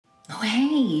Oh,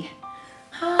 hey.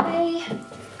 Hi.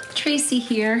 Tracy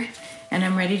here, and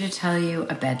I'm ready to tell you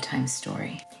a bedtime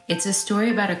story. It's a story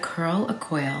about a curl, a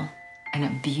coil, and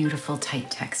a beautiful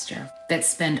tight texture that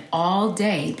spend all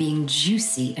day being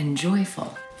juicy and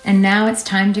joyful. And now it's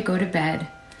time to go to bed,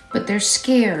 but they're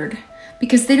scared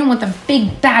because they don't want the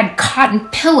big bad cotton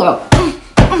pillow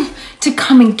to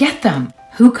come and get them.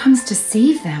 Who comes to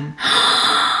save them?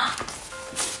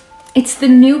 It's the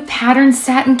new patterned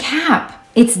satin cap.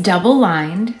 It's double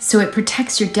lined, so it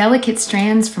protects your delicate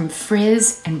strands from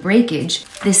frizz and breakage.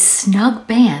 This snug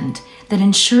band that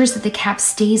ensures that the cap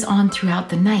stays on throughout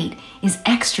the night is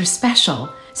extra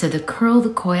special, so the curl, the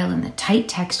coil, and the tight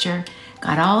texture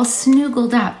got all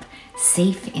snuggled up,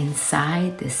 safe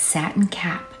inside this satin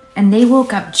cap. And they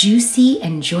woke up juicy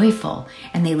and joyful,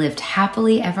 and they lived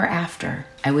happily ever after.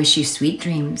 I wish you sweet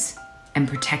dreams and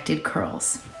protected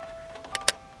curls.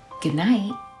 Good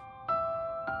night.